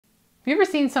Have you ever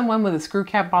seen someone with a screw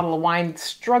cap bottle of wine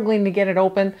struggling to get it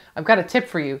open? I've got a tip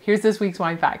for you. Here's this week's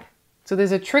wine fact. So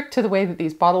there's a trick to the way that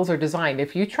these bottles are designed.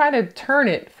 If you try to turn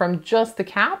it from just the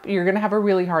cap, you're gonna have a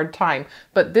really hard time.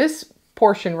 But this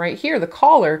portion right here, the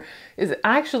collar, is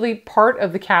actually part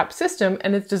of the cap system,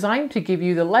 and it's designed to give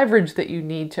you the leverage that you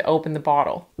need to open the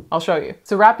bottle. I'll show you.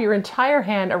 So wrap your entire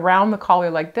hand around the collar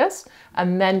like this,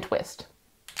 and then twist.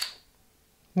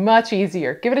 Much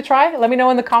easier. Give it a try. Let me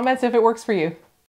know in the comments if it works for you.